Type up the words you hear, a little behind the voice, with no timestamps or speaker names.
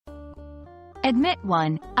Admit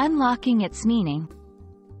 1. Unlocking its meaning.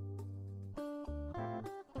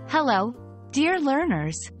 Hello, dear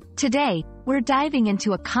learners. Today, we're diving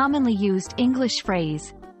into a commonly used English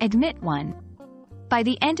phrase, admit 1. By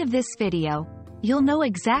the end of this video, you'll know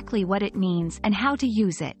exactly what it means and how to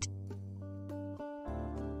use it.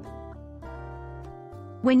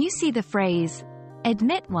 When you see the phrase,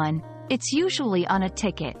 admit 1, it's usually on a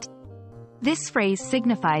ticket. This phrase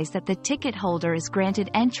signifies that the ticket holder is granted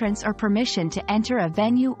entrance or permission to enter a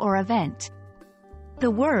venue or event. The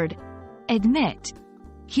word, admit,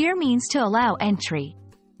 here means to allow entry,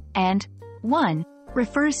 and 1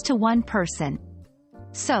 refers to one person.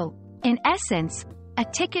 So, in essence, a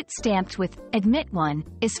ticket stamped with admit 1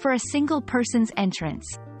 is for a single person's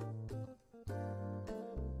entrance.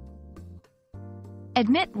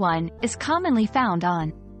 Admit 1 is commonly found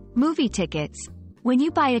on movie tickets. When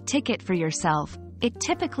you buy a ticket for yourself, it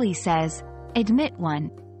typically says, admit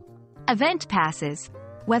 1. Event passes,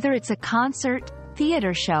 whether it's a concert,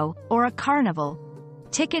 theater show, or a carnival,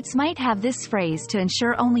 tickets might have this phrase to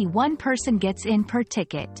ensure only one person gets in per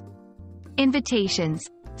ticket. Invitations.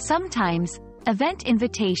 Sometimes, event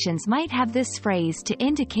invitations might have this phrase to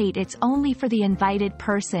indicate it's only for the invited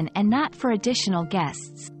person and not for additional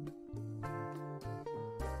guests.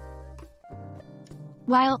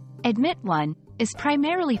 While admit 1 is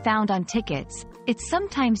primarily found on tickets, it's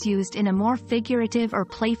sometimes used in a more figurative or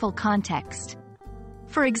playful context.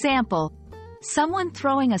 For example, someone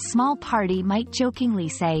throwing a small party might jokingly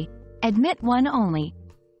say, admit 1 only,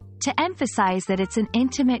 to emphasize that it's an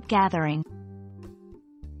intimate gathering.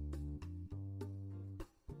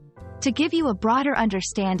 To give you a broader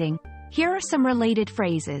understanding, here are some related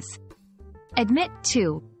phrases. Admit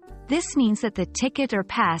 2. This means that the ticket or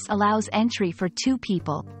pass allows entry for 2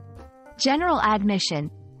 people. General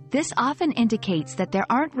admission. This often indicates that there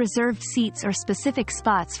aren't reserved seats or specific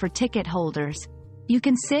spots for ticket holders. You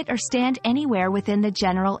can sit or stand anywhere within the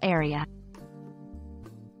general area.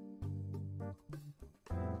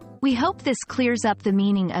 We hope this clears up the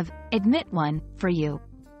meaning of admit 1 for you.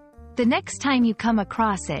 The next time you come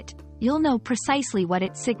across it, you'll know precisely what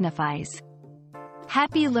it signifies.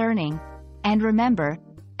 Happy learning! And remember,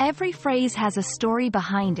 every phrase has a story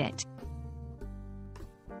behind it.